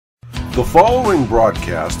The following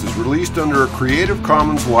broadcast is released under a Creative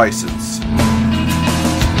Commons license.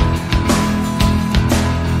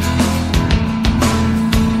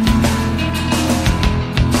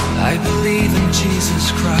 I believe in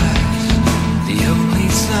Jesus Christ, the only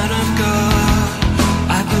Son of God.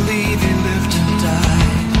 I believe He lived and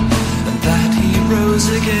died, and that He rose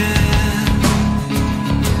again.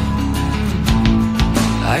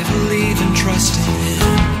 I believe and trust in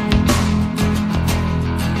Him.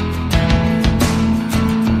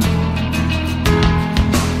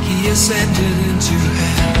 He ascended into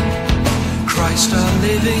heaven. Christ, our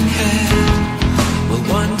living head, will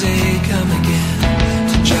one day come again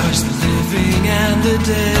to judge the living and the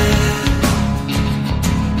dead.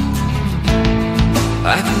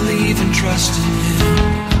 I believe and trust in Him.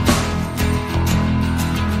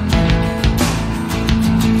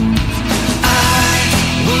 I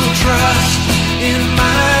will trust in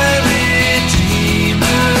my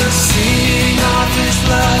Redeemer, sing of His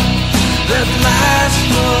love that lasts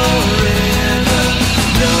forever,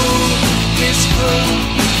 know His full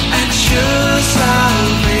and sure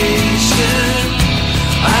salvation.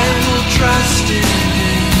 I will trust in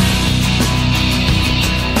Him.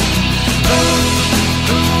 Oh,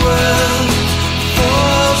 the world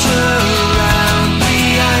falls around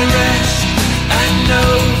me, I rest and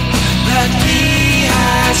know that He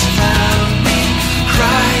has found me.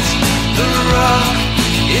 Christ, the rock,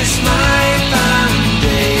 is my foundation.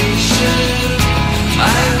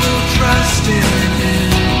 I will trust in Him.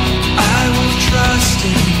 I will trust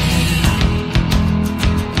in Him.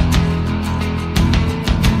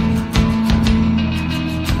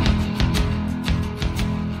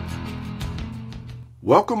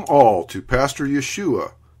 Welcome all to Pastor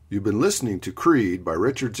Yeshua. You've been listening to Creed by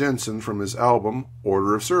Richard Jensen from his album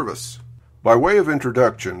Order of Service. By way of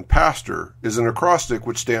introduction, Pastor is an acrostic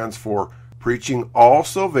which stands for Preaching All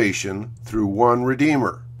Salvation Through One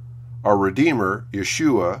Redeemer. Our Redeemer,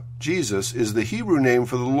 Yeshua, Jesus, is the Hebrew name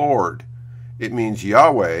for the Lord. It means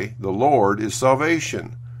Yahweh, the Lord, is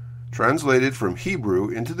salvation. Translated from Hebrew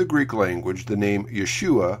into the Greek language, the name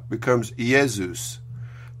Yeshua becomes Jesus.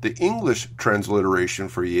 The English transliteration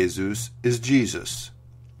for Jesus is Jesus.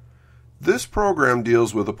 This program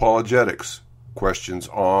deals with apologetics, questions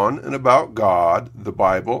on and about God, the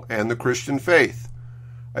Bible, and the Christian faith.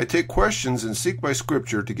 I take questions and seek by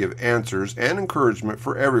Scripture to give answers and encouragement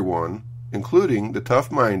for everyone, including the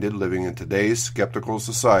tough-minded living in today's skeptical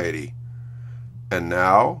society. And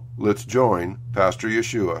now, let's join Pastor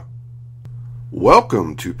Yeshua.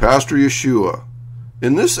 Welcome to Pastor Yeshua.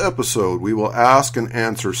 In this episode, we will ask and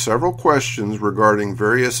answer several questions regarding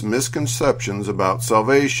various misconceptions about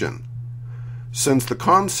salvation. Since the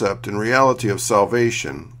concept and reality of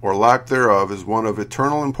salvation, or lack thereof, is one of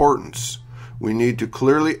eternal importance, we need to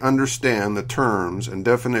clearly understand the terms and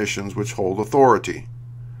definitions which hold authority.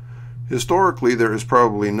 Historically, there is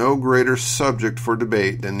probably no greater subject for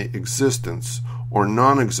debate than the existence or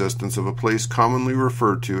non-existence of a place commonly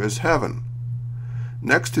referred to as heaven.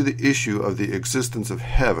 Next to the issue of the existence of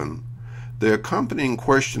heaven, the accompanying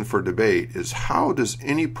question for debate is, how does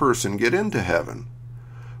any person get into heaven?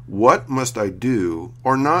 What must I do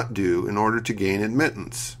or not do in order to gain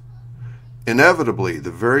admittance? Inevitably, the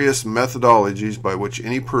various methodologies by which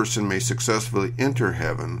any person may successfully enter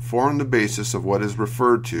heaven form the basis of what is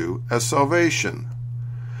referred to as salvation.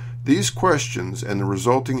 These questions and the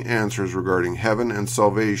resulting answers regarding heaven and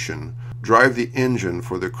salvation drive the engine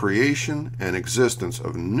for the creation and existence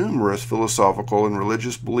of numerous philosophical and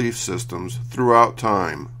religious belief systems throughout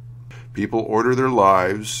time. People order their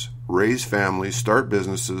lives, raise families, start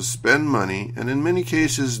businesses, spend money, and in many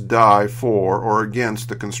cases die for or against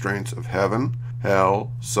the constraints of heaven,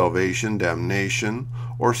 hell, salvation, damnation,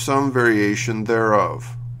 or some variation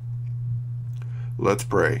thereof. Let's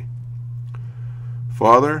pray.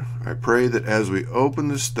 Father, I pray that as we open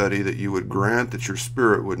this study that you would grant that your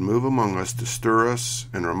Spirit would move among us to stir us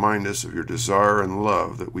and remind us of your desire and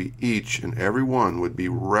love, that we each and every one would be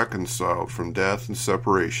reconciled from death and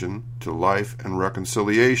separation to life and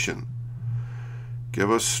reconciliation. Give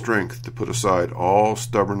us strength to put aside all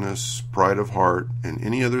stubbornness, pride of heart, and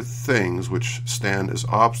any other things which stand as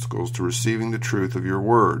obstacles to receiving the truth of your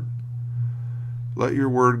word. Let your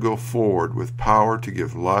word go forward with power to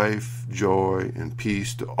give life, joy, and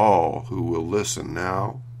peace to all who will listen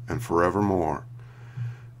now and forevermore.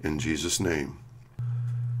 In Jesus' name.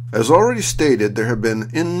 As already stated, there have been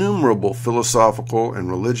innumerable philosophical and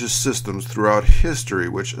religious systems throughout history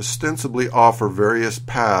which ostensibly offer various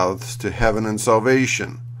paths to heaven and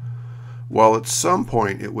salvation. While at some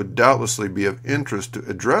point it would doubtlessly be of interest to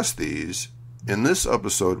address these, In this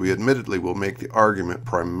episode, we admittedly will make the argument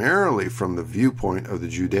primarily from the viewpoint of the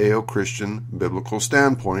Judeo-Christian biblical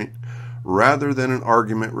standpoint, rather than an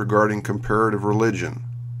argument regarding comparative religion.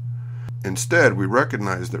 Instead, we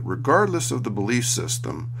recognize that regardless of the belief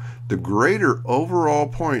system, the greater overall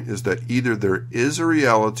point is that either there is a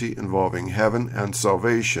reality involving heaven and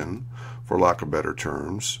salvation, for lack of better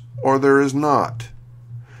terms, or there is not.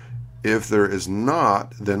 If there is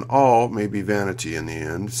not, then all may be vanity in the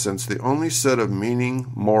end, since the only set of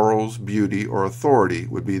meaning, morals, beauty, or authority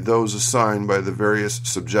would be those assigned by the various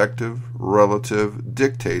subjective, relative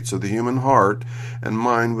dictates of the human heart and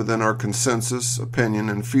mind within our consensus, opinion,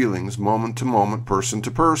 and feelings moment to moment, person to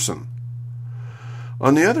person.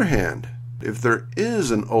 On the other hand, if there is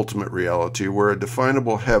an ultimate reality where a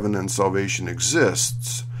definable heaven and salvation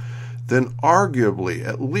exists, then arguably,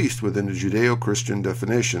 at least within the Judeo-Christian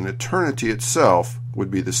definition, eternity itself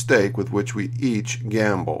would be the stake with which we each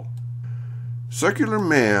gamble. Secular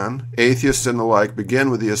man, atheists and the like, begin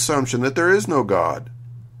with the assumption that there is no God.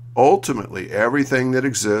 Ultimately, everything that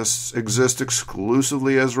exists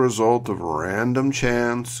exclusively as a result of random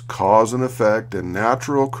chance, cause and effect, and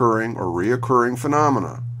natural occurring or reoccurring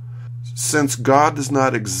phenomena. Since God does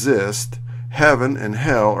not exist, heaven and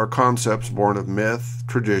hell are concepts born of myth,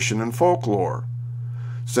 tradition, and folklore.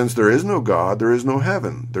 Since there is no God, there is no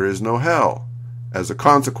heaven, there is no hell. As a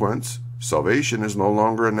consequence, salvation is no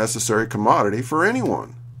longer a necessary commodity for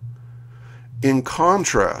anyone. In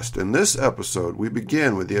contrast, in this episode, we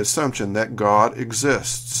begin with the assumption that God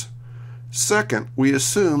exists. Second, we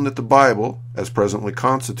assume that the Bible, as presently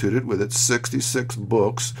constituted with its 66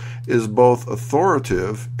 books, is both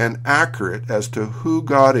authoritative and accurate as to who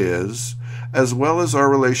God is, as well as our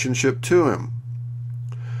relationship to Him.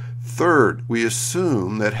 Third, we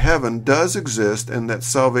assume that heaven does exist and that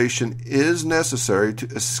salvation is necessary to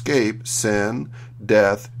escape sin,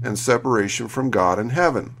 death, and separation from God and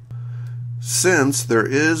heaven. Since there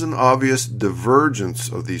is an obvious divergence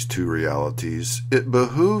of these two realities, it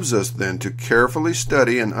behooves us then to carefully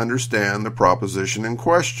study and understand the proposition in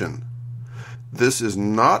question. This is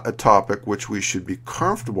not a topic which we should be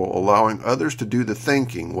comfortable allowing others to do the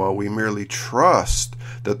thinking while we merely trust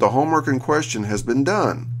that the homework in question has been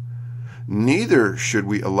done. Neither should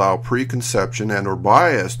we allow preconception and or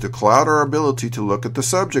bias to cloud our ability to look at the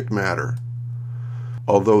subject matter.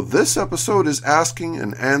 Although this episode is asking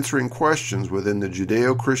and answering questions within the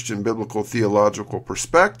Judeo-Christian biblical theological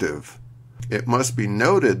perspective, it must be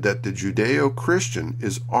noted that the Judeo-Christian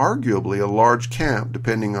is arguably a large camp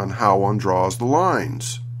depending on how one draws the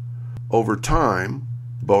lines. Over time,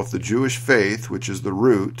 both the Jewish faith, which is the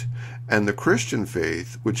root, and the Christian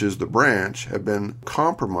faith, which is the branch, have been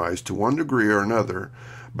compromised to one degree or another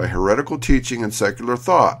by heretical teaching and secular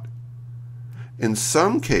thought. In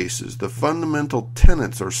some cases, the fundamental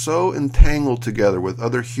tenets are so entangled together with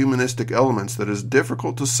other humanistic elements that it is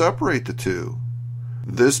difficult to separate the two.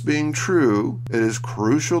 This being true, it is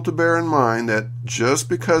crucial to bear in mind that just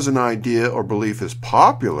because an idea or belief is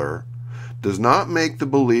popular does not make the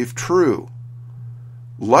belief true.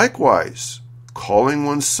 Likewise, calling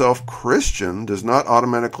oneself Christian does not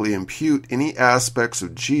automatically impute any aspects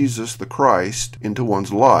of Jesus the Christ into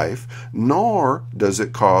one's life, nor does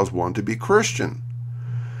it cause one to be Christian.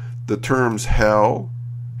 The terms hell,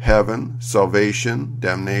 heaven, salvation,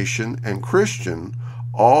 damnation, and Christian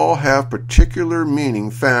all have particular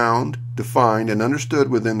meaning found, defined, and understood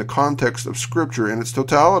within the context of Scripture in its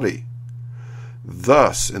totality.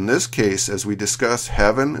 Thus, in this case, as we discuss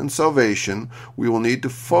heaven and salvation, we will need to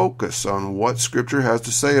focus on what Scripture has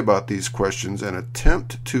to say about these questions and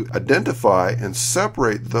attempt to identify and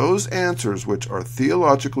separate those answers which are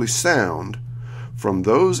theologically sound from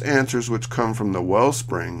those answers which come from the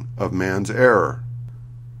wellspring of man's error.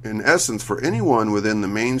 In essence, for anyone within the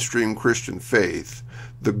mainstream Christian faith,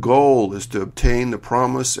 the goal is to obtain the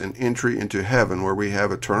promise and entry into heaven where we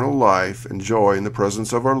have eternal life and joy in the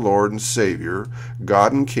presence of our Lord and Savior,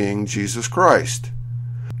 God and King, Jesus Christ.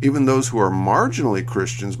 Even those who are marginally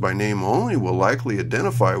Christians by name only will likely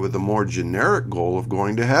identify with the more generic goal of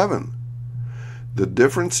going to heaven. The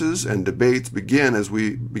differences and debates begin as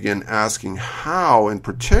we begin asking how and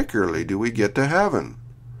particularly do we get to heaven.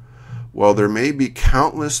 While there may be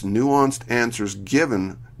countless nuanced answers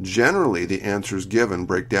given, generally the answers given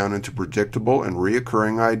break down into predictable and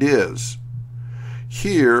reoccurring ideas.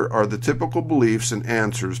 Here are the typical beliefs and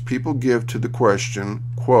answers people give to the question,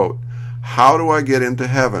 quote, "How do I get into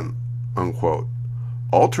heaven?" unquote.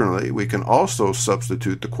 Alternately, we can also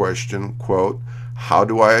substitute the question, quote, "How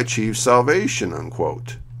do I achieve salvation?"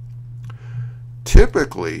 unquote.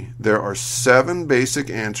 Typically, there are 7 basic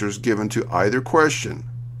answers given to either question.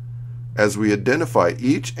 As we identify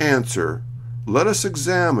each answer, let us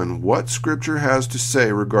examine what Scripture has to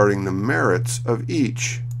say regarding the merits of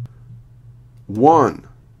each. 1.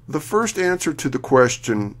 The first answer to the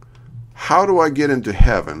question, how do I get into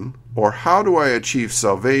heaven, or how do I achieve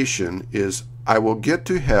salvation, is I will get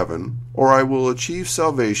to heaven, or I will achieve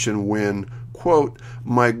salvation when, quote,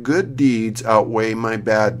 my good deeds outweigh my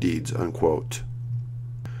bad deeds, unquote.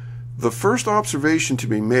 The first observation to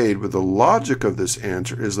be made with the logic of this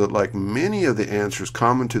answer is that, like many of the answers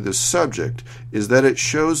common to this subject, is that it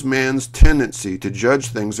shows man's tendency to judge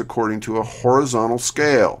things according to a horizontal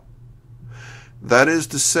scale. That is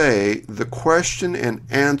to say, the question and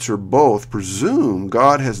answer both presume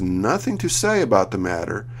God has nothing to say about the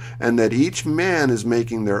matter, and that each man is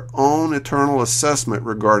making their own eternal assessment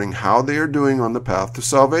regarding how they are doing on the path to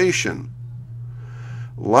salvation.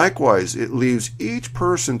 Likewise, it leaves each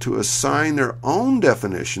person to assign their own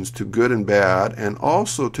definitions to good and bad, and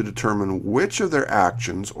also to determine which of their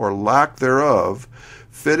actions, or lack thereof,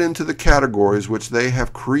 fit into the categories which they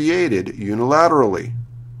have created unilaterally.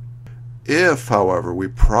 If, however, we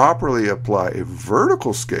properly apply a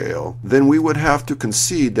vertical scale, then we would have to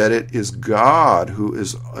concede that it is God who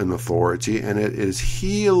is in authority, and it is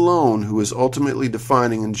He alone who is ultimately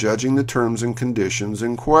defining and judging the terms and conditions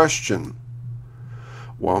in question.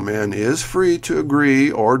 While man is free to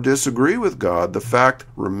agree or disagree with God, the fact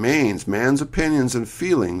remains man's opinions and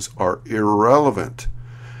feelings are irrelevant.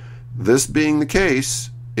 This being the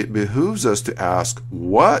case, it behooves us to ask,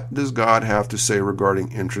 what does God have to say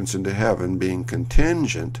regarding entrance into heaven being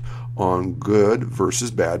contingent on good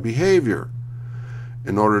versus bad behavior?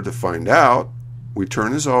 In order to find out, we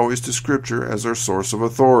turn as always to Scripture as our source of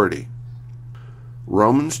authority.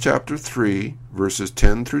 Romans chapter 3, verses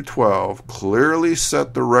 10 through 12 clearly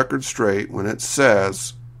set the record straight when it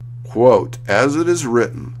says, quote, as it is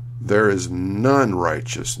written, there is none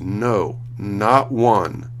righteous, no, not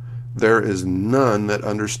one. There is none that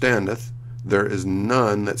understandeth, there is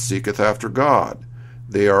none that seeketh after God.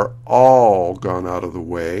 They are all gone out of the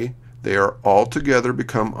way, they are altogether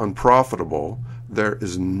become unprofitable. There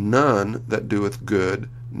is none that doeth good,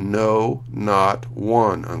 no, not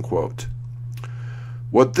one, unquote.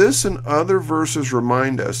 What this and other verses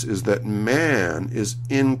remind us is that man is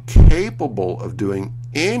incapable of doing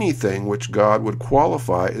anything which God would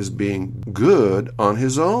qualify as being good on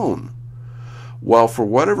his own. While for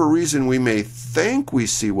whatever reason we may think we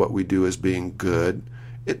see what we do as being good,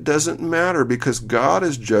 it doesn't matter because God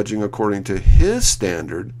is judging according to His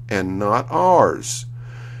standard and not ours.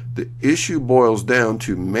 The issue boils down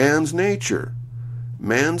to man's nature.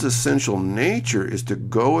 Man's essential nature is to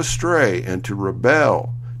go astray and to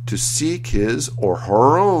rebel, to seek his or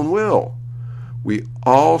her own will. We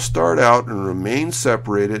all start out and remain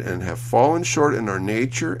separated and have fallen short in our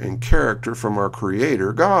nature and character from our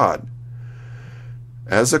Creator, God.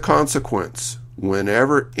 As a consequence,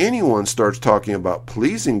 whenever anyone starts talking about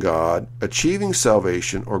pleasing God, achieving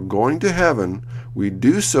salvation, or going to heaven, we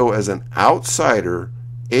do so as an outsider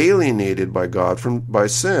alienated by God by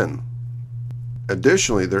sin.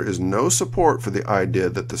 Additionally, there is no support for the idea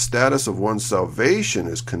that the status of one's salvation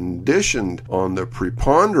is conditioned on the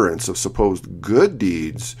preponderance of supposed good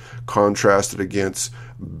deeds contrasted against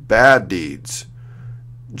bad deeds.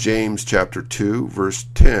 James chapter 2, verse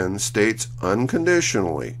 10 states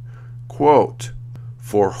unconditionally, quote,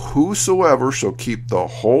 for whosoever shall keep the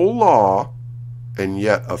whole law and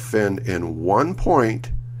yet offend in one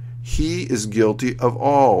point, he is guilty of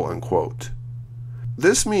all, unquote.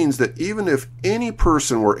 This means that even if any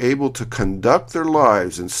person were able to conduct their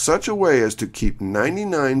lives in such a way as to keep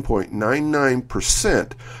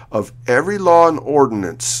 99.99% of every law and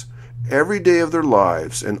ordinance every day of their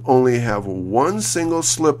lives and only have one single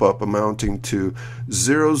slip-up amounting to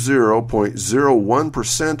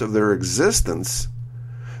 0.01% of their existence,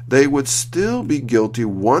 they would still be guilty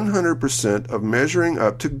 100% of measuring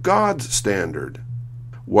up to God's standard.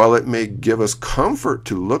 While it may give us comfort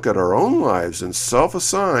to look at our own lives and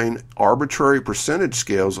self-assign arbitrary percentage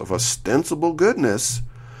scales of ostensible goodness,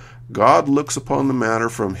 God looks upon the matter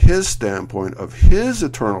from His standpoint of His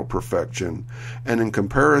eternal perfection, and in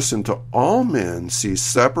comparison to all men sees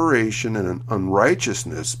separation and an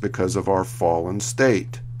unrighteousness because of our fallen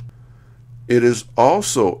state. It is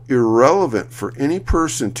also irrelevant for any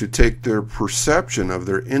person to take their perception of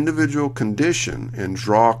their individual condition and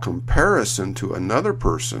draw comparison to another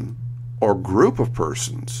person or group of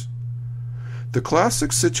persons. The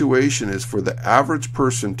classic situation is for the average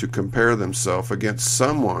person to compare themselves against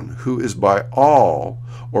someone who is by all,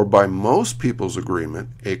 or by most people's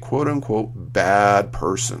agreement, a quote-unquote bad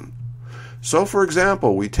person. So, for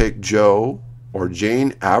example, we take Joe or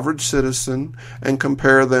Jane, average citizen, and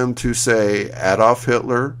compare them to, say, Adolf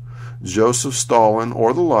Hitler, Joseph Stalin,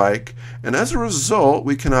 or the like, and as a result,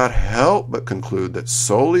 we cannot help but conclude that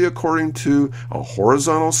solely according to a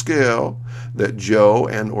horizontal scale, that Joe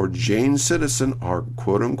and or Jane Citizen are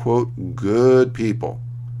quote-unquote good people.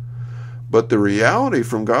 But the reality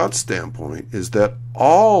from God's standpoint is that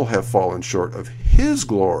all have fallen short of His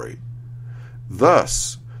glory.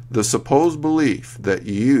 Thus, the supposed belief that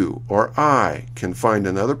you or I can find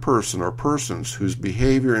another person or persons whose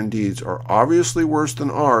behavior and deeds are obviously worse than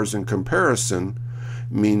ours in comparison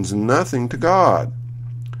means nothing to God.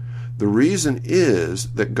 The reason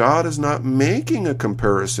is that God is not making a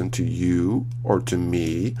comparison to you or to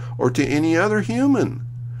me or to any other human.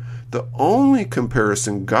 The only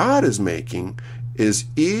comparison God is making is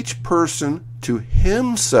each person to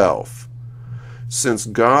himself. Since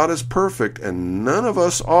God is perfect and none of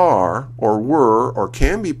us are or were or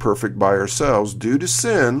can be perfect by ourselves due to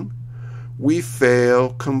sin, we fail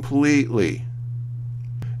completely.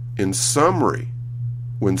 In summary,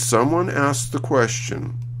 when someone asks the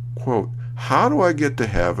question, quote, how do I get to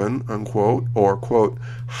heaven, unquote, or, quote,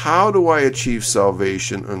 how do I achieve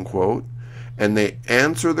salvation, unquote, and they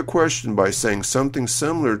answer the question by saying something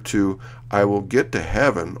similar to, I will get to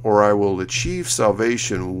heaven or I will achieve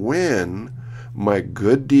salvation when my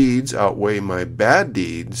good deeds outweigh my bad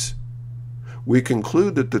deeds, we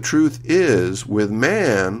conclude that the truth is, with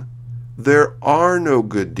man, there are no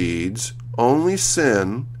good deeds, only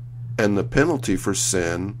sin, and the penalty for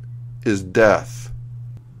sin is death.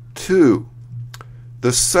 2.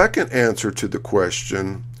 The second answer to the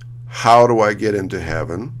question, how do I get into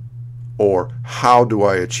heaven, or how do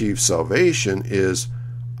I achieve salvation, is,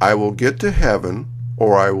 I will get to heaven,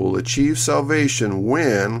 or I will achieve salvation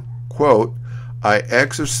when, quote, I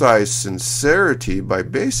exercise sincerity by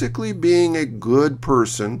basically being a good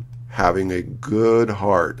person, having a good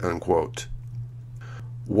heart, unquote.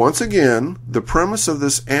 Once again, the premise of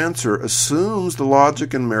this answer assumes the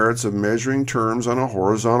logic and merits of measuring terms on a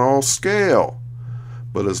horizontal scale.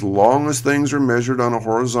 But as long as things are measured on a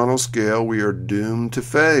horizontal scale, we are doomed to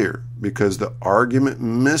failure, because the argument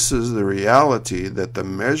misses the reality that the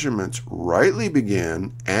measurements rightly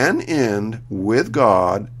begin and end with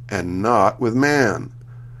God and not with man.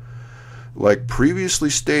 Like previously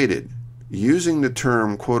stated, using the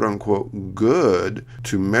term quote-unquote good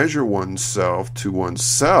to measure oneself to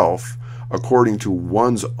oneself according to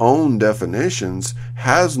one's own definitions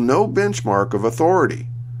has no benchmark of authority.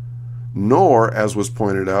 Nor, as was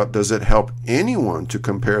pointed out, does it help anyone to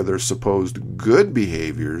compare their supposed good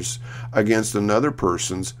behaviors against another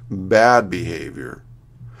person's bad behavior.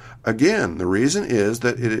 Again, the reason is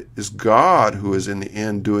that it is God who is in the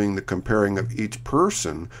end doing the comparing of each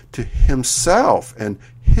person to himself and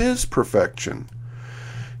his perfection.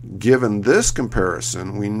 Given this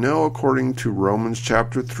comparison, we know according to Romans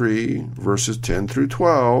chapter 3, verses 10 through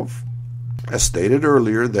 12, as stated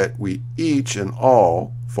earlier, that we each and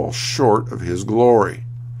all fall short of his glory.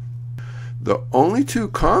 The only two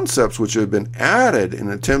concepts which have been added in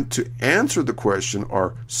an attempt to answer the question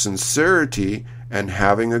are sincerity and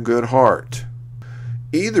having a good heart.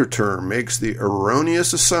 Either term makes the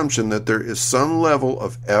erroneous assumption that there is some level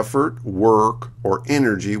of effort, work, or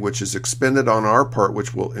energy which is expended on our part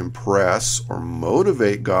which will impress or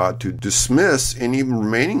motivate God to dismiss any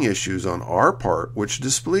remaining issues on our part which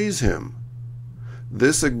displease him.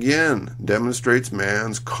 This again demonstrates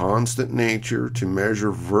man's constant nature to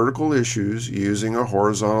measure vertical issues using a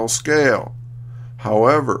horizontal scale.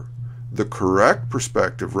 However, the correct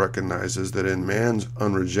perspective recognizes that in man's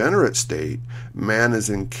unregenerate state, man is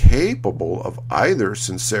incapable of either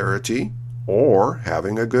sincerity or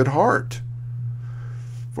having a good heart.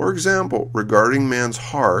 For example, regarding man's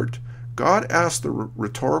heart, God asked the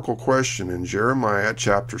rhetorical question in Jeremiah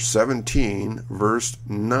chapter 17, verse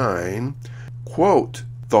 9, quote,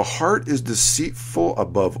 "The heart is deceitful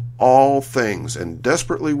above all things and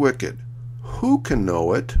desperately wicked. Who can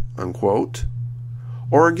know it?" Unquote.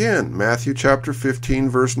 Or again, Matthew chapter 15,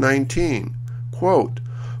 verse 19, quote,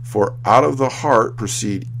 "For out of the heart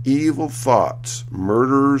proceed evil thoughts,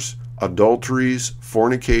 murders, adulteries,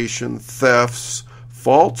 fornication, thefts,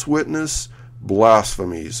 false witness,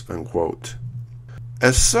 blasphemies," unquote.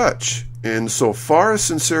 As such, insofar as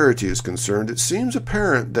sincerity is concerned, it seems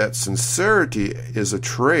apparent that sincerity is a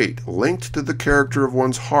trait linked to the character of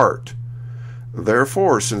one's heart.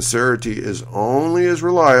 Therefore, sincerity is only as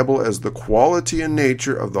reliable as the quality and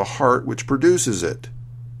nature of the heart which produces it.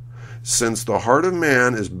 Since the heart of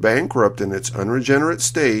man is bankrupt in its unregenerate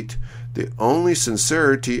state, the only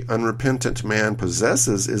sincerity unrepentant man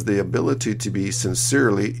possesses is the ability to be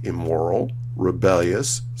sincerely immoral,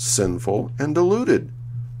 rebellious, sinful, and deluded.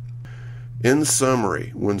 In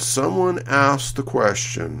summary, when someone asks the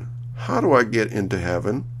question, how do I get into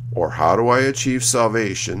heaven? Or how do I achieve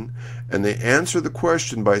salvation? And they answer the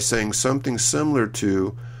question by saying something similar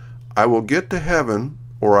to, I will get to heaven,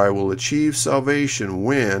 or I will achieve salvation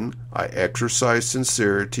when I exercise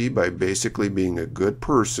sincerity by basically being a good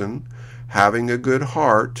person, having a good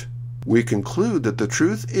heart. We conclude that the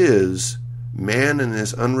truth is, man in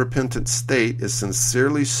his unrepentant state is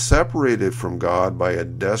sincerely separated from God by a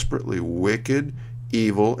desperately wicked,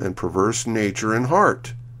 evil, and perverse nature and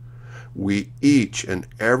heart. We each and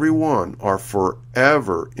every one are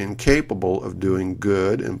forever incapable of doing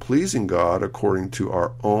good and pleasing God according to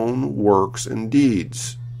our own works and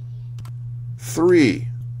deeds. 3.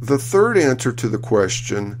 The third answer to the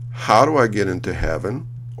question, how do I get into heaven,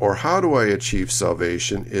 or how do I achieve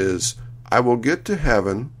salvation, is, I will get to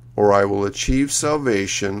heaven, or I will achieve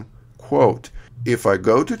salvation, quote, if I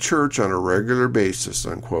go to church on a regular basis,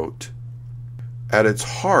 unquote. At its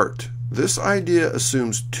heart, this idea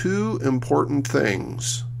assumes two important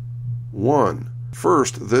things. 1.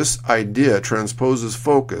 First, this idea transposes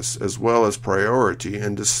focus as well as priority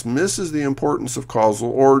and dismisses the importance of causal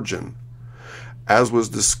origin. As was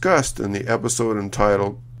discussed in the episode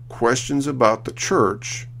entitled Questions About the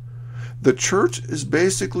Church is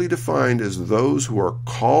basically defined as those who are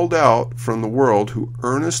called out from the world who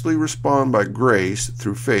earnestly respond by grace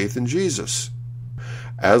through faith in Jesus.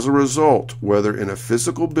 As a result, whether in a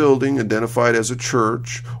physical building identified as a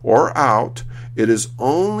church or out, it is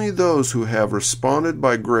only those who have responded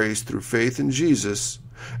by grace through faith in Jesus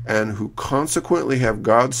and who consequently have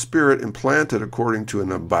God's Spirit implanted according to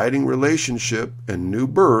an abiding relationship and new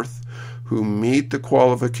birth who meet the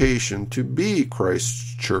qualification to be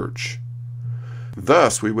Christ's church.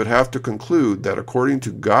 Thus, we would have to conclude that according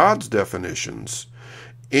to God's definitions,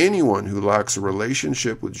 anyone who lacks a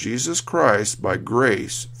relationship with Jesus Christ by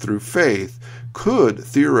grace through faith could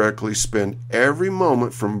theoretically spend every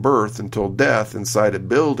moment from birth until death inside a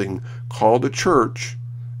building called a church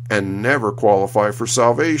and never qualify for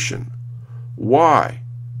salvation. Why?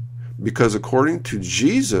 Because according to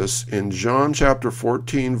Jesus in John chapter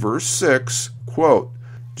 14 verse 6, quote,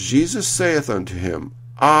 Jesus saith unto him,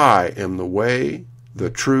 I am the way, the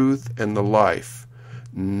truth, and the life.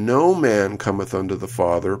 No man cometh unto the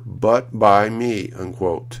Father but by me,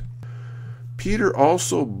 unquote. Peter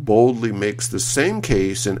also boldly makes the same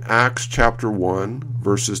case in Acts chapter 1,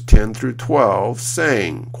 verses 10 through 12,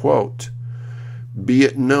 saying, quote, Be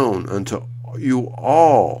it known unto you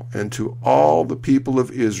all and to all the people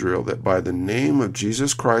of Israel that by the name of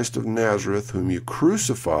Jesus Christ of Nazareth, whom you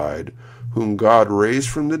crucified, whom God raised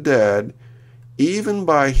from the dead, even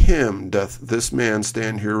by him doth this man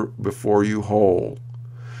stand here before you whole.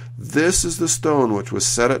 This is the stone which was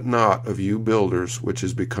set at naught of you builders, which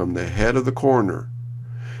is become the head of the corner.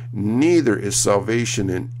 Neither is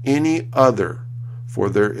salvation in any other, for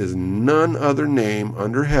there is none other name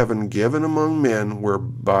under heaven given among men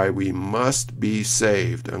whereby we must be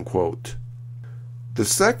saved, unquote. The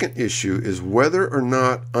second issue is whether or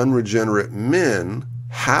not unregenerate men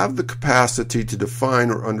have the capacity to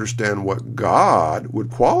define or understand what God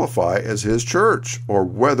would qualify as his church, or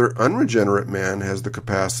whether unregenerate man has the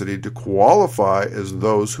capacity to qualify as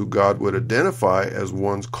those who God would identify as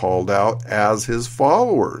ones called out as his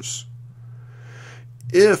followers.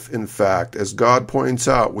 If, in fact, as God points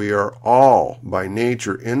out, we are all by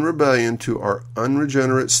nature in rebellion to our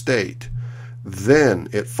unregenerate state, then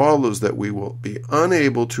it follows that we will be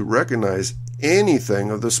unable to recognize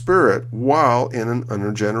anything of the Spirit while in an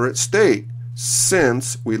unregenerate state,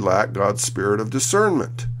 since we lack God's Spirit of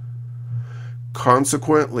discernment.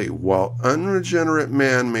 Consequently, while unregenerate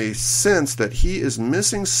man may sense that he is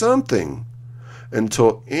missing something,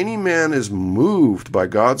 until any man is moved by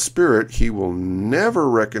God's Spirit, he will never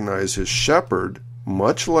recognize his shepherd,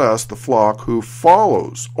 much less the flock who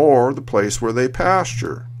follows, or the place where they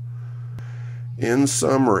pasture. In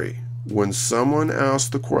summary, when someone asks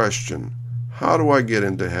the question, how do I get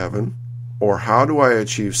into heaven? Or how do I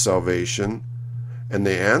achieve salvation? And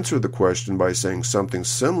they answer the question by saying something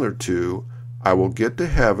similar to, I will get to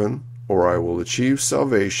heaven, or I will achieve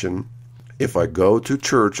salvation if I go to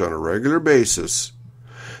church on a regular basis.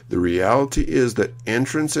 The reality is that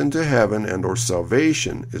entrance into heaven and or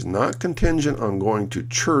salvation is not contingent on going to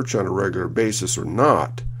church on a regular basis or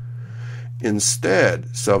not.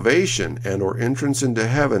 Instead, salvation and or entrance into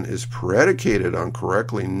heaven is predicated on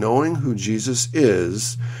correctly knowing who Jesus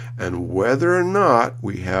is and whether or not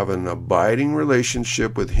we have an abiding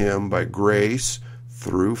relationship with him by grace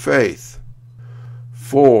through faith.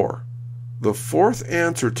 4. The fourth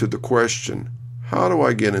answer to the question, how do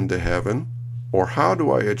I get into heaven, or how do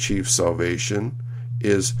I achieve salvation,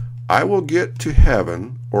 is I will get to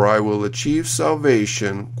heaven, or I will achieve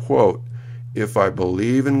salvation, quote, if I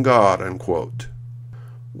believe in God, unquote.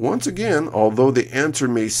 Once again, although the answer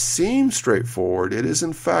may seem straightforward, it is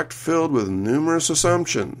in fact filled with numerous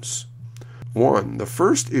assumptions. 1. The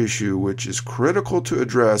first issue which is critical to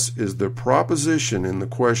address is the proposition in the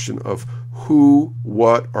question of who,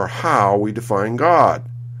 what, or how we define God.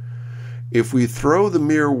 If we throw the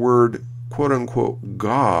mere word quote-unquote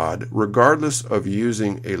God, regardless of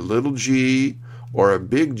using a little g or a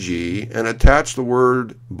big G, and attach the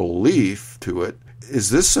word belief to it, is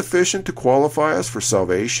this sufficient to qualify us for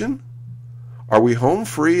salvation? Are we home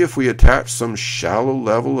free if we attach some shallow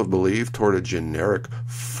level of belief toward a generic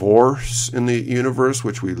force in the universe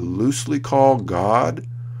which we loosely call God?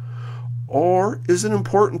 Or is it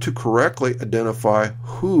important to correctly identify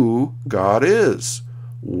who God is,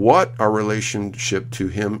 what our relationship to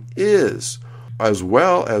Him is, as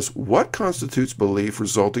well as what constitutes belief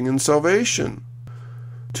resulting in salvation?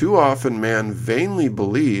 Too often man vainly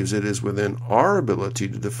believes it is within our ability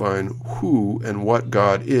to define who and what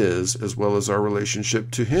God is, as well as our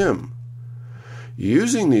relationship to Him.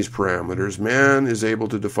 Using these parameters, man is able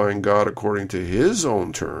to define God according to his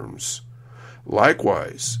own terms.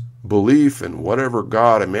 Likewise, belief in whatever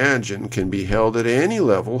God imagined can be held at any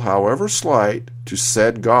level, however slight, to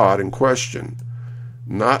said God in question.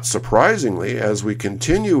 Not surprisingly, as we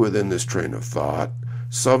continue within this train of thought,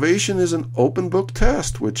 salvation is an open book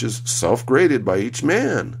test which is self-graded by each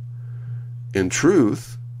man. In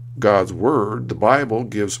truth, God's Word, the Bible,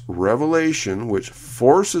 gives revelation which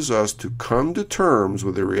forces us to come to terms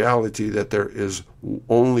with the reality that there is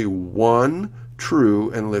only one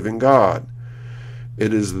true and living God.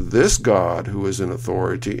 It is this God who is in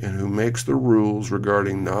authority and who makes the rules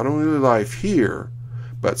regarding not only life here,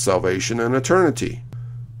 but salvation and eternity.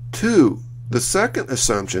 2. The second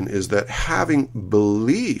assumption is that having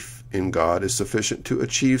belief in God is sufficient to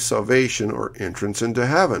achieve salvation or entrance into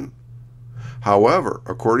heaven. However,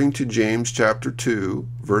 according to James chapter 2,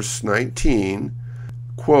 verse 19,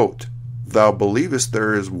 quote, "Thou believest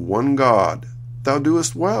there is one God, thou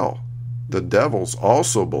doest well. The devils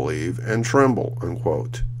also believe and tremble,"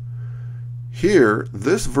 unquote. Here,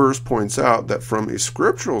 this verse points out that from a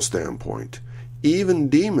scriptural standpoint, even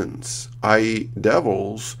demons, i.e.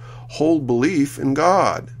 devils, hold belief in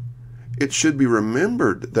God. It should be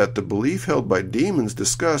remembered that the belief held by demons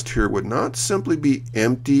discussed here would not simply be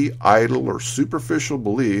empty, idle, or superficial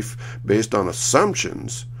belief based on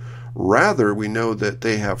assumptions. Rather, we know that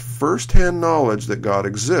they have first-hand knowledge that God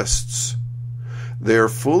exists. They are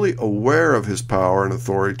fully aware of His power and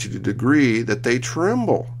authority to the degree that they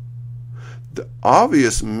tremble. The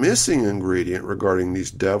obvious missing ingredient regarding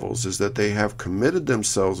these devils is that they have committed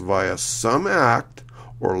themselves via some act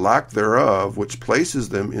or lack thereof, which places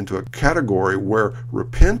them into a category where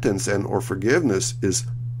repentance and or forgiveness is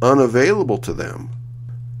unavailable to them.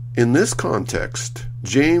 In this context,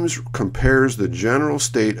 James compares the general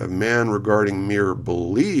state of man regarding mere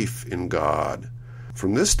belief in God.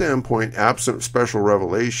 From this standpoint, absent special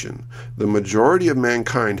revelation, the majority of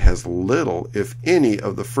mankind has little, if any,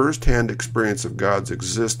 of the first-hand experience of God's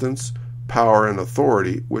existence, power, and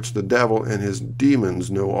authority, which the devil and his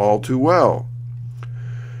demons know all too well.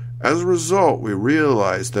 As a result, we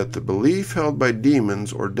realize that the belief held by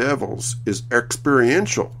demons or devils is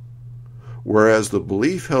experiential, whereas the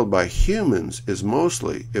belief held by humans is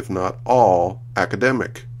mostly, if not all,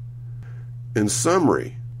 academic. In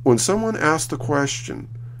summary, when someone asks the question,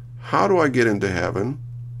 "How do I get into heaven?"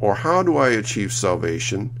 or "How do I achieve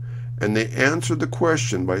salvation?" and they answer the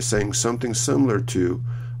question by saying something similar to,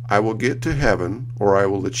 "I will get to heaven," or "I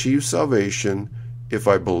will achieve salvation if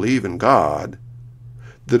I believe in God,"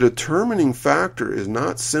 the determining factor is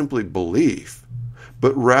not simply belief,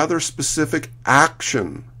 but rather specific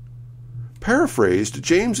action. Paraphrased,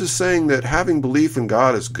 James is saying that having belief in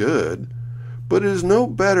God is good, but it is no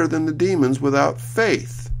better than the demons without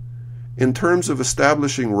faith. In terms of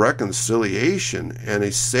establishing reconciliation and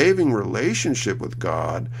a saving relationship with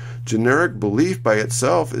God, generic belief by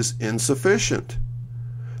itself is insufficient.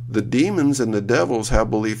 The demons and the devils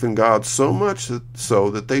have belief in God so much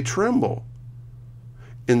so that they tremble.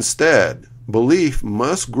 Instead, belief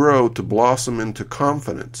must grow to blossom into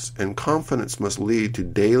confidence, and confidence must lead to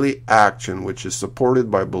daily action which is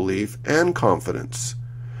supported by belief and confidence.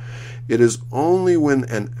 It is only when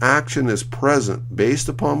an action is present based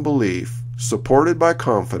upon belief, supported by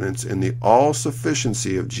confidence in the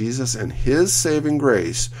all-sufficiency of Jesus and His saving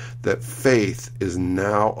grace, that faith is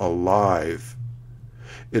now alive.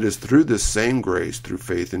 It is through this same grace, through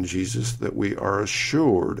faith in Jesus, that we are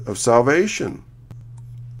assured of salvation.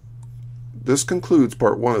 This concludes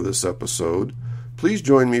part 1 of this episode. Please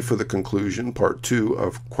join me for the conclusion, part 2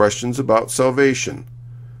 of Questions About Salvation.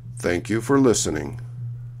 Thank you for listening.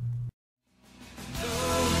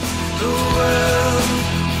 The world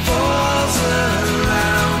falls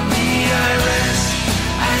around me, I rest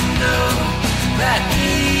and know that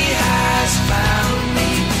He has found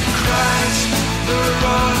me. Christ, the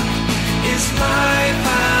rock, is my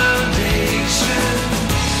foundation.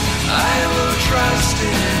 I will trust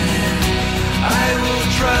in Him. I will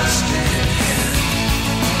trust in Him.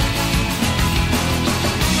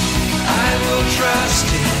 I will trust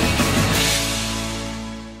in Him.